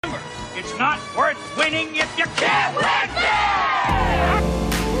It's not worth winning if you can't win.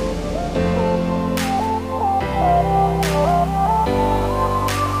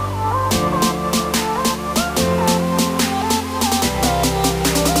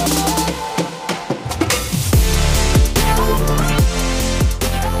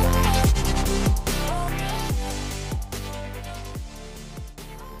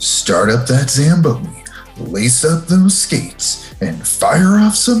 Start up that Zamboni, lace up those skates, and fire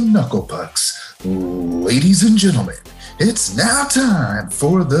off some knuckle pucks. Ladies and gentlemen, it's now time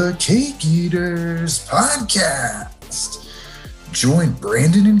for the Cake Eaters Podcast. Join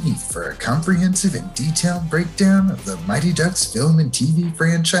Brandon and Heath for a comprehensive and detailed breakdown of the Mighty Ducks film and TV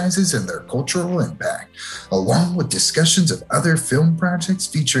franchises and their cultural impact, along with discussions of other film projects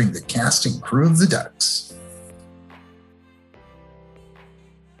featuring the cast and crew of the Ducks.